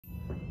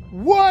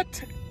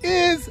What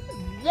is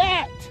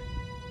that?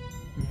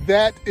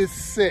 That is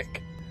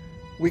sick.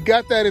 We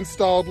got that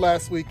installed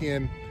last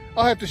weekend.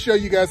 I'll have to show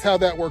you guys how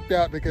that worked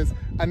out because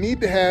I need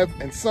to have,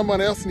 and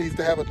someone else needs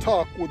to have a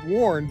talk with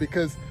Warren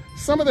because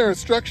some of their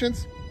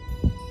instructions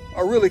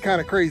are really kind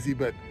of crazy,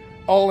 but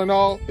all in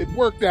all, it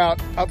worked out.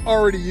 I've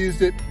already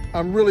used it.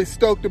 I'm really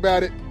stoked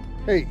about it.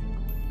 Hey,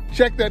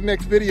 check that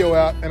next video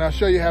out and I'll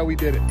show you how we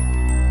did it.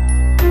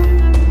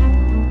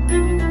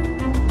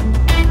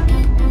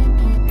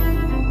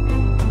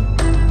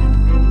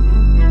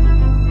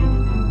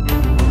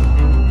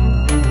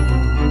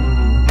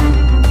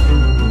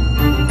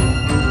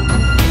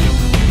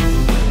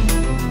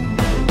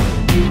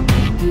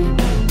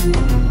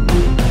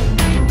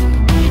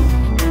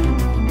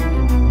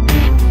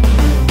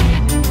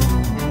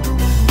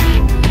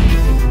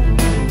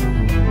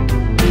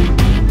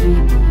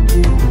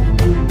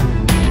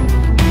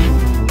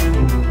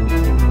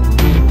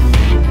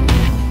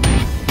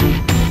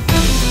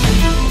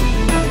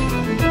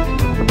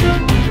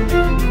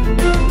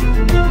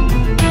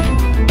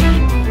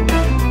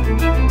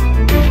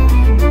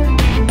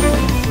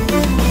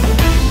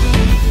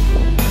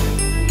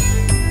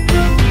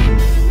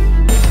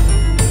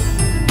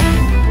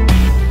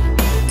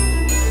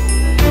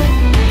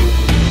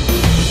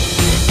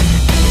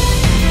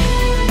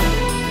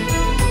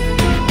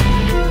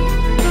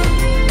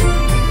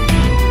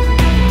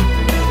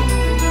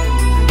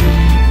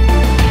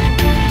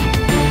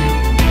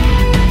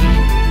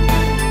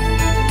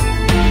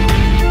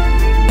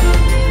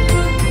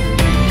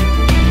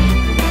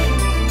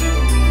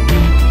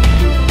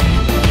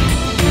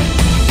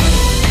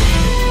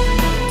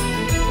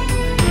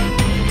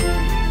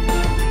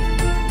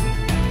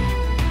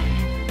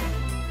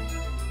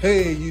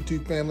 Hey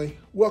YouTube family,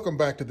 welcome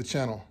back to the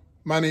channel.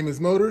 My name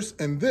is Motors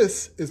and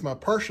this is my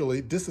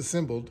partially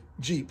disassembled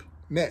Jeep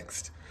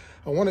Next.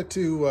 I wanted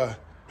to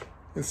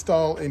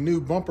install a new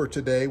bumper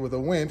today with a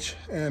winch,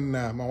 and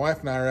my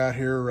wife and I are out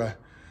here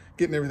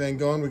getting everything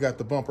going. We got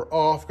the bumper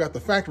off, got the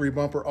factory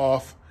bumper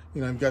off.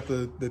 You know, I've got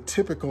the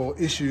typical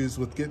issues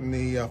with getting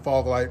the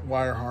fog light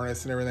wire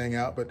harness and everything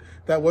out, but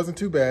that wasn't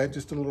too bad.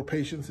 Just a little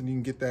patience and you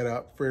can get that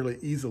out fairly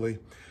easily.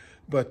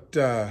 But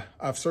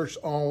I've searched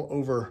all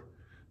over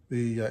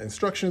the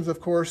instructions,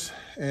 of course,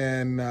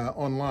 and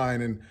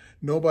online, and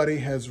nobody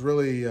has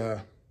really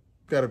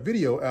got a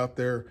video out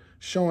there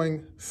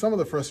showing some of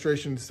the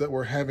frustrations that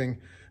we're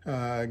having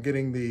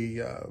getting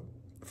the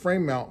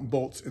frame mount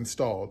bolts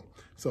installed.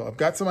 So I've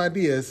got some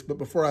ideas, but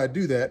before I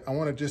do that, I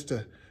wanted just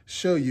to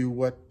show you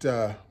what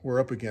we're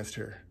up against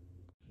here.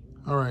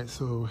 All right,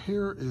 so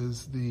here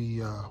is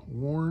the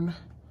worn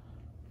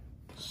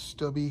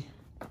Stubby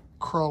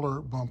crawler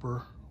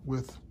bumper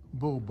with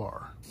bull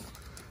bar.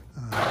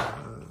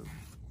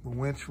 The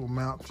winch will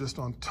mount just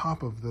on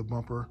top of the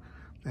bumper,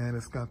 and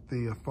it's got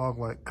the fog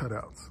light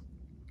cutouts.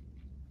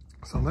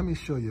 So let me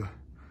show you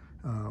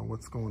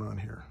what's going on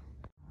here.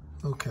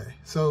 Okay,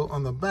 so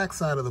on the back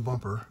side of the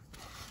bumper,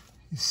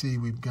 you see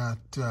we've got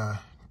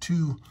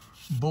two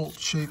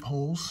bolt-shaped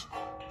holes,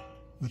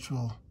 which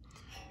will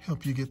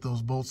help you get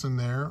those bolts in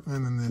there,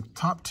 and then the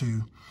top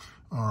two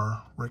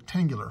are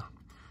rectangular.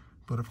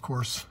 But of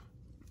course,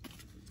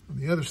 on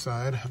the other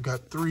side, I've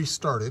got three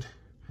started.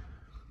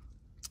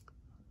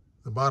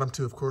 The bottom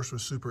two, of course,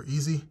 was super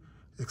easy,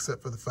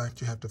 except for the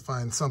fact you have to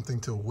find something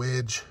to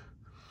wedge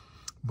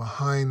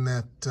behind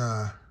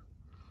that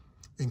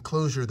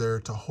enclosure there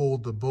to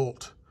hold the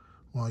bolt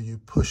while you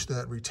push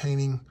that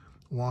retaining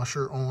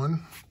washer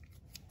on.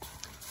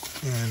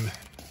 And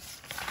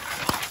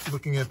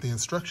looking at the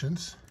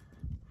instructions,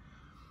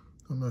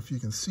 I don't know if you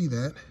can see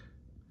that,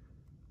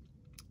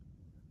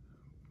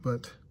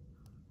 but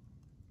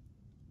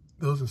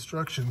those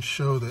instructions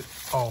show that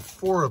all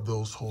four of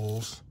those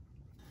holes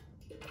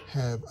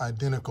have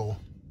identical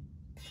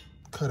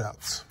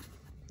cutouts,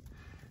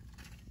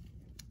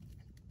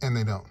 and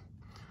they don't.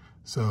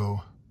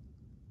 So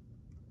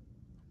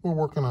we're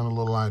working on a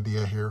little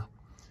idea here,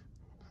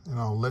 and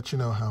I'll let you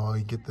know how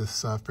I get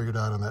this figured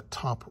out on that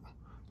top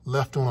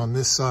left one on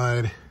this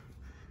side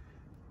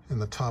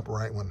and the top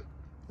right one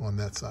on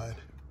that side.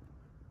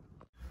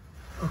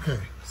 Okay,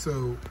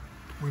 so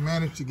we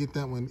managed to get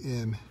that one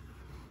in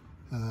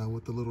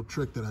with the little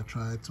trick that I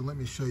tried. So let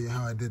me show you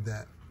how I did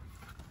that.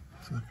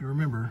 So if you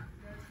remember,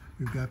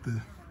 we've got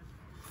the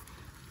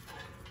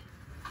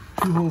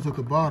two holes at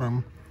the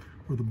bottom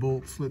where the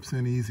bolt slips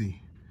in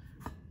easy.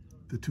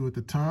 The two at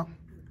the top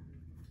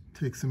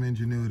take some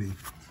ingenuity.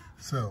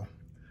 So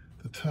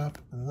the top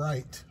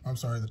right, I'm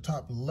sorry, the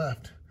top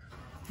left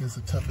is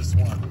the toughest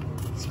one.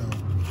 So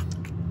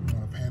I'm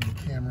gonna pan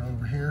the camera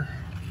over here.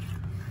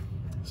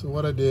 So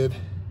what I did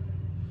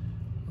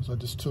was I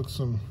just took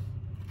some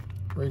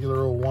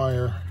regular old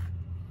wire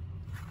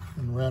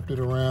and wrapped it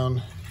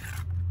around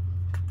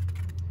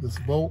this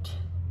bolt,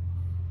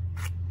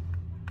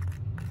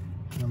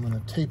 and I'm going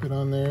to tape it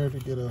on there to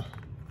get a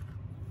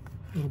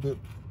little bit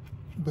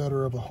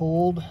better of a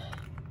hold.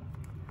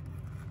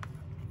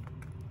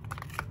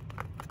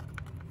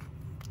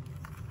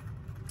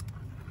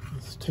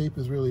 Just tape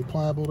is really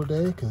pliable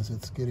today because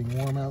it's getting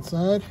warm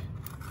outside.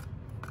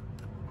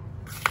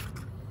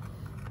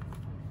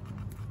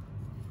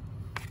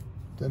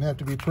 Doesn't have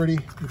to be pretty,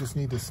 you just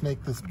need to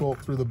snake this bolt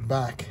through the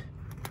back.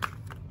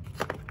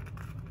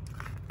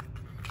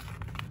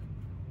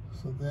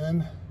 So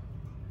then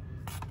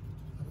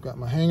I've got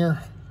my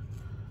hanger.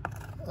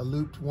 I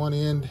looped one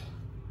end.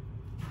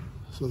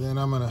 So then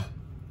I'm gonna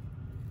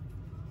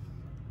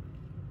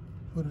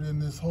put it in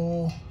this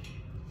hole.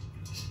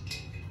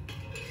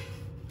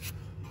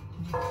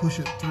 Push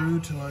it through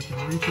till I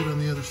can reach it on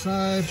the other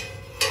side.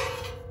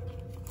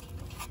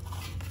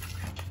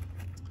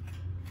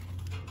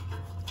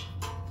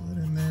 Put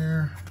it in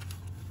there.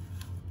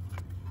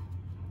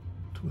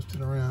 Twist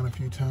it around a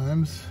few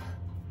times.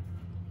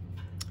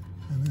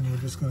 And then we're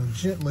just going to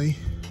gently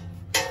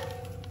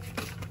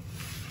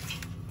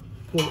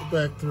pull it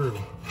back through.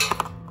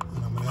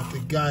 And I'm going to have to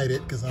guide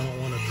it because I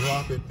don't want to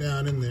drop it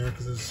down in there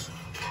because there's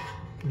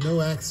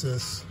no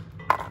access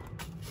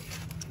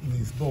in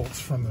these bolts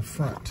from the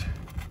front.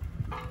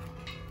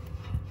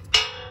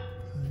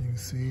 So you can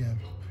see I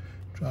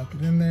dropped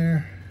it in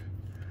there.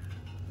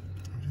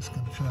 I'm just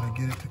going to try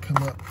to get it to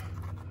come up.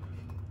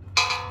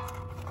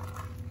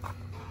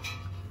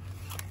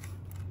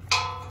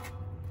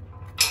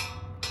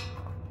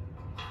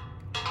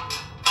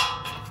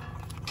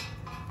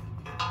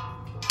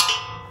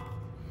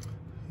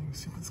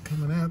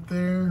 Coming out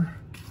there.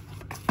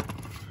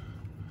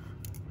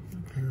 A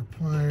pair of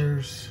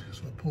pliers.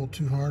 So I pull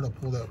too hard, I'll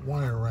pull that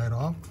wire right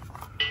off.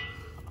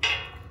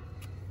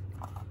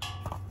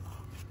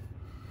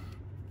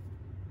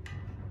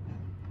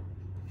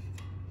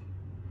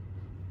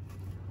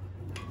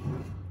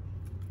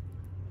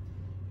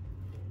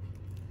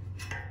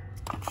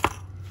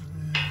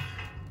 And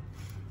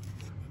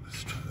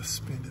let's try to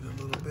spin it a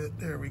little bit.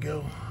 There we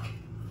go.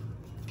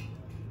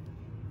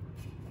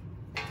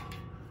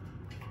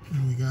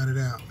 And we got it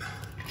out.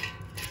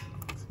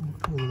 So we'll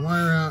pull the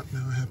wire out.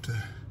 Now I have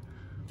to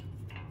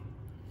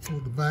pull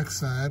the back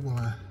side while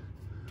I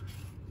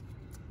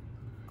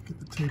get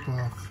the tape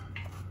off.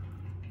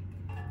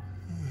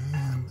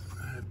 And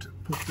I have to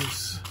put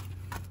this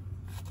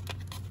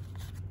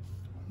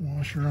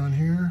washer on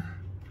here.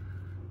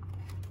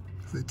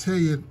 They tell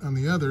you on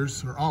the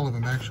others, or all of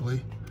them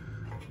actually,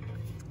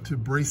 to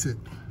brace it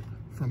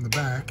from the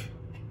back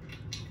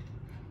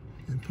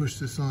and push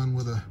this on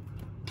with a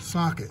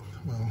socket.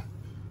 Well,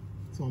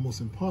 it's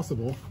almost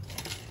impossible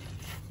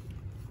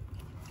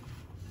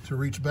to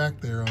reach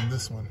back there on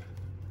this one.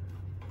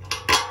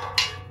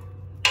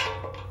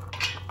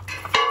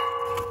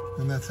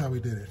 And that's how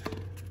we did it.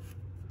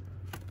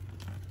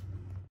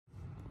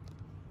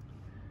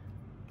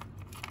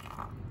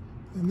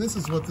 And this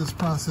is what this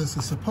process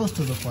is supposed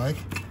to look like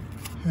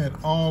had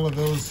all of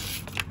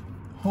those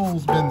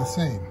holes been the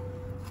same.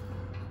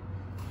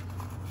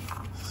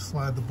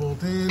 Slide the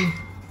bolt in.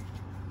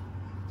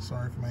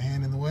 Sorry for my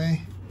hand in the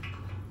way.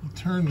 You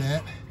turn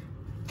that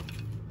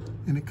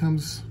and it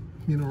comes,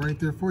 you know, right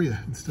there for you.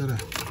 Instead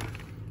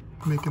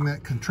of making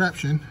that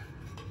contraption,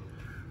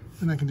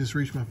 then I can just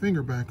reach my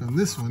finger back on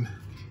this one,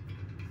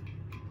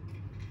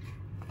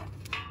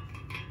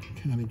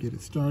 kind of get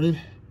it started.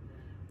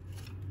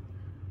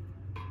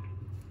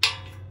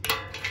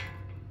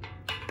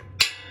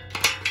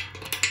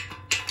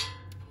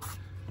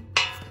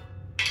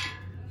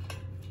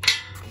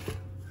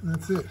 And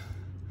that's it.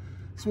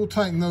 So we'll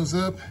tighten those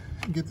up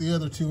and get the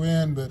other two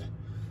in, but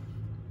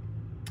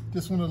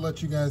just want to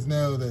let you guys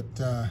know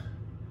that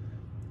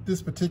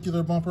this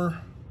particular bumper,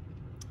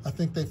 I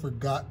think they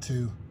forgot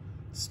to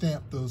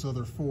stamp those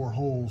other 4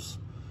 holes,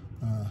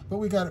 but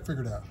we got it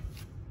figured out.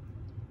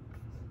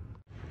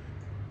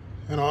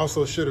 And I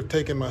also should have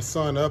taken my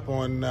son up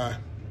on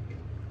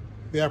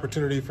the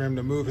opportunity for him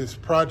to move his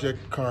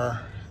project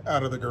car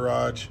out of the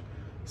garage,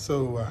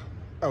 so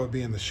I would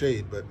be in the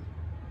shade, but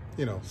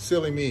you know,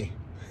 silly me.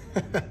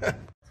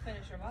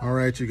 All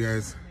right, you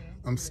guys,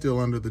 I'm still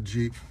under the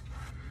Jeep.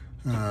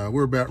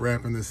 We're about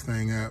wrapping this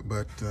thing up,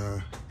 but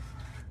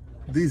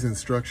these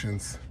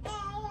instructions,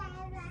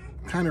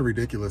 kind of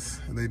ridiculous.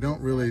 They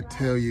don't really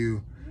tell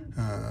you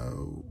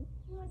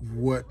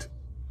what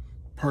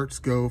parts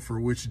go for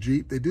which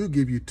Jeep. They do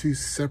give you 2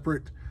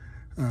 separate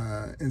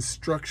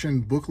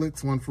instruction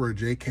booklets, one for a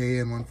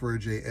JK and one for a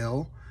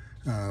JL.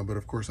 But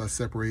of course I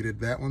separated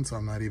that one, so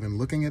I'm not even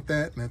looking at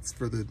that. And that's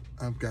for the,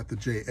 I've got the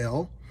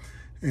JL.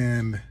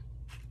 And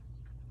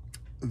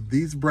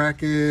these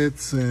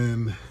brackets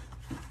and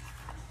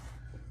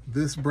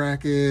this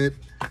bracket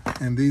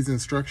and these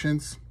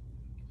instructions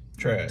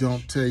trash.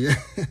 Don't tell you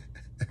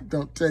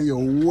don't tell you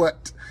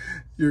what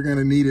you're going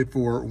to need it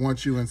for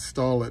once you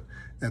install it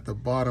at the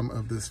bottom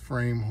of this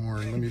frame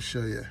horn. Let me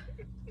show you.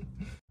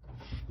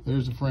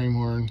 There's the frame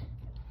horn.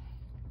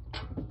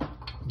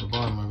 The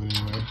bottom of it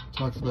anyway.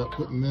 Talks about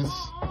putting this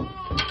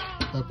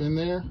up in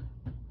there,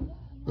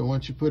 but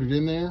once you put it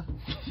in there,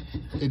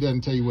 it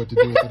doesn't tell you what to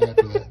do with it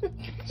after that.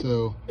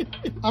 So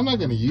I'm not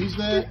going to use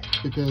that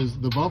because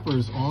the bumper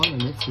is on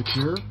and it's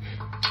secure.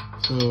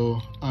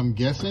 So I'm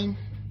guessing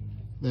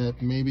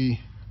that maybe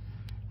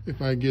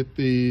if I get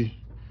the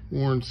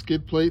worn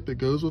skid plate that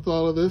goes with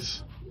all of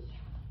this,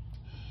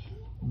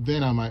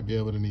 then I might be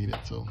able to need it.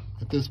 So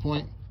at this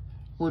point,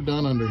 we're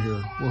done under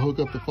here. We'll hook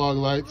up the fog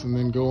lights and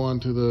then go on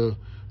to the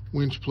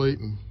winch plate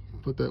and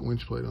put that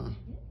winch plate on.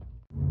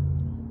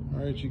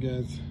 All right, you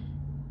guys,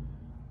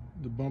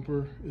 the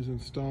bumper is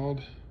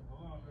installed.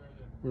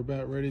 We're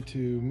about ready to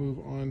move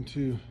on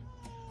to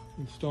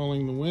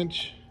installing the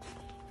winch.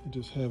 I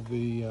just have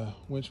the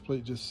winch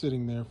plate just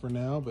sitting there for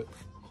now, but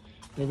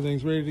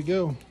everything's ready to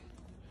go.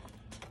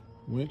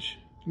 Winch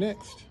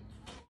next.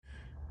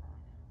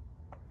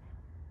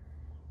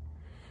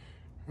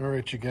 All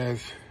right, you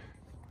guys,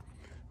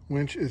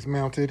 winch is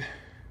mounted.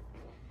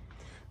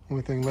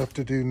 Only thing left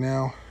to do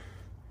now,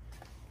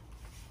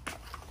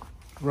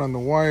 run the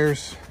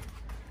wires,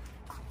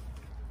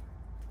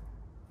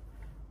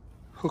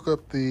 hook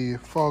up the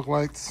fog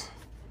lights,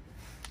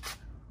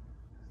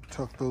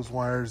 tuck those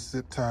wires,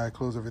 zip tie,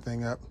 close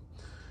everything up.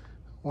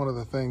 One of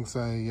the things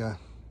I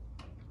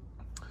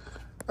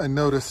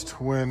noticed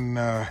when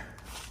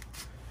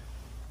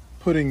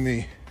putting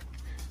the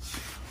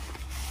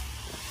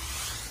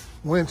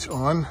winch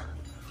on,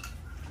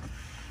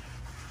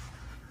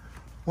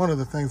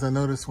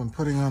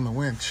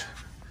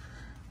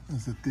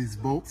 is that these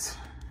bolts,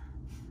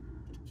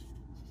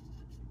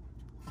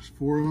 there's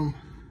 4 of them,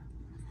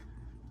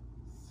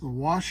 the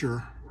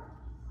washer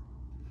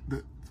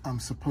that I'm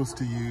supposed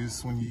to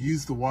use, when you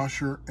use the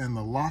washer and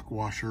the lock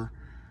washer,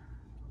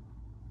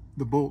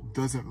 the bolt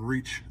doesn't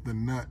reach the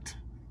nut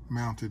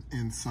mounted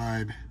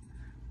inside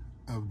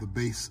of the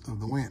base of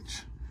the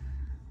winch.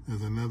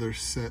 There's another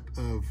set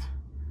of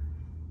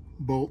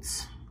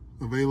bolts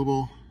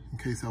available in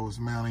case I was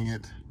mounting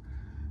it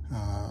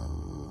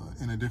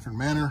in a different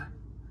manner.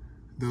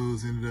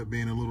 Those ended up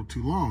being a little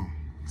too long,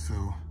 so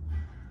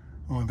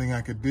the only thing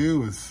I could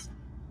do is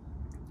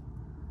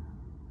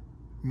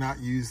not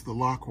use the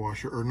lock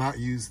washer, or not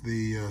use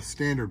the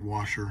standard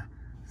washer,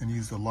 and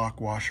use the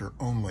lock washer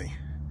only.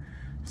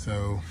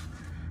 So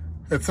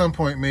at some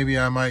point maybe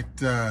I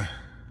might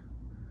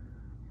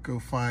go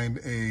find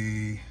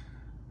a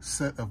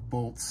set of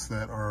bolts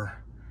that are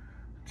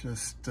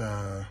just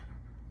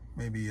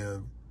maybe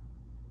a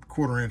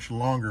 1/4 inch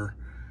longer.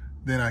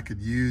 Then I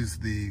could use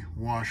the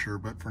washer,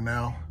 but for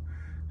now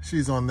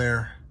she's on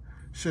there.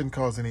 Shouldn't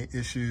cause any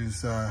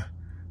issues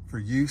for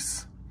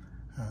use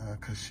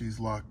because she's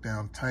locked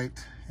down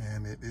tight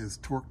and it is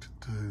torqued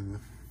to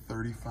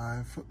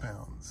 35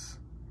 foot-pounds.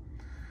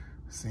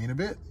 See you in a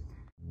bit.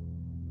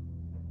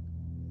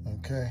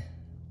 Okay,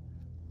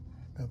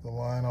 got the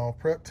line all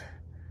prepped,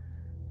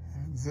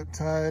 zip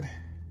tied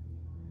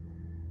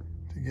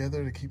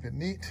together to keep it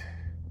neat.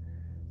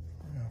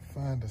 We're gonna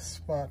find a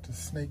spot to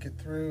snake it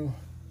through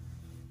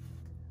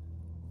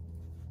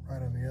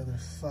right on the other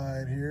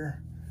side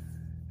here,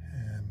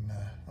 and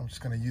I'm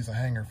just gonna use a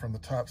hanger from the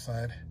top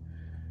side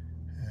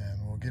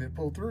and we'll get it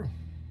pulled through.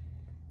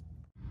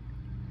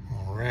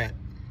 All right,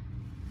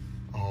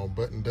 all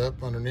buttoned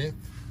up underneath,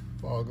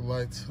 fog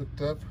lights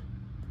hooked up,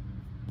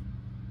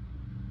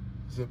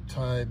 zip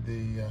tied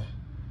the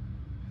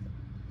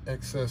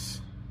excess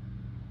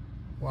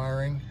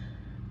wiring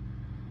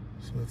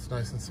so it's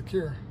nice and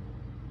secure.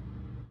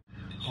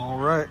 All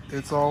right,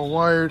 it's all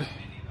wired.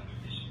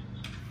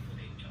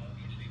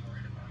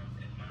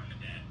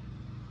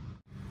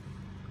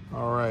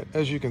 All right,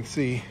 as you can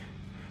see,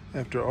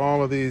 after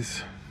all of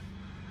these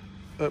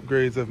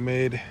upgrades I've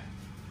made,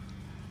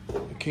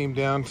 it came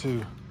down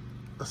to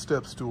a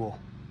step stool.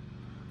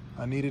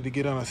 I needed to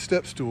get on a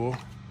step stool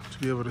to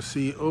be able to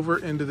see over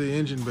into the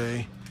engine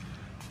bay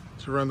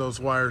to run those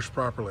wires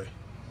properly.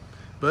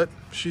 But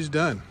she's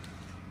done.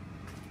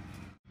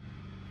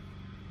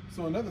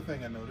 So another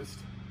thing I noticed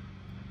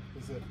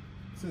is that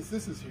since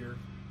this is here,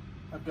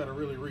 I've got to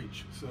really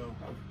reach. So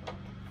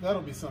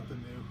that'll be something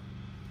new.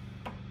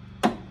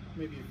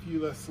 Maybe a few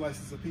less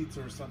slices of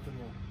pizza or something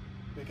will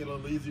make it a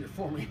little easier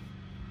for me.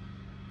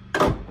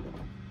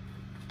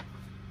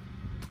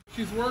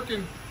 She's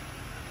working.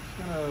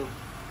 Just gonna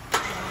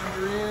wind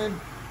her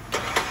in.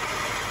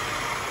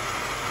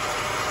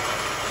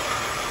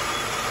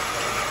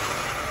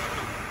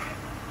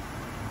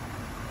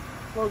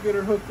 I'll get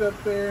her hooked up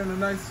there in a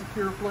nice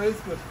secure place,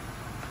 but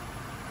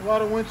a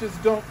lot of winches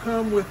don't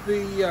come with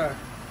the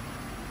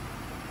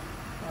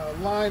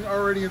line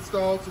already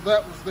installed, so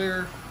that was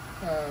there.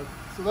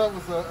 So that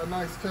was a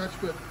nice touch,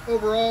 but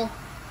overall,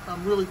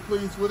 I'm really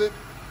pleased with it.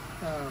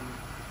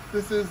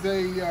 This is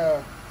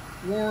a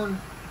Warn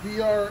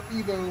VR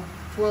Evo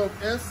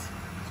 12S,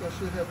 so I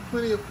should have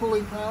plenty of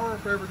pulling power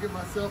if I ever get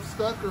myself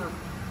stuck or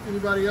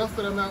anybody else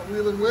that I'm out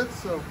wheeling with.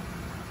 So,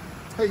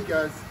 hey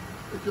guys,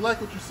 if you like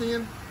what you're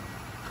seeing,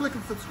 click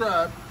and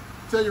subscribe,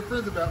 tell your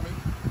friends about me,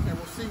 and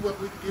we'll see what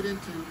we can get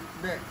into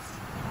next.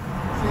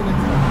 See you next time.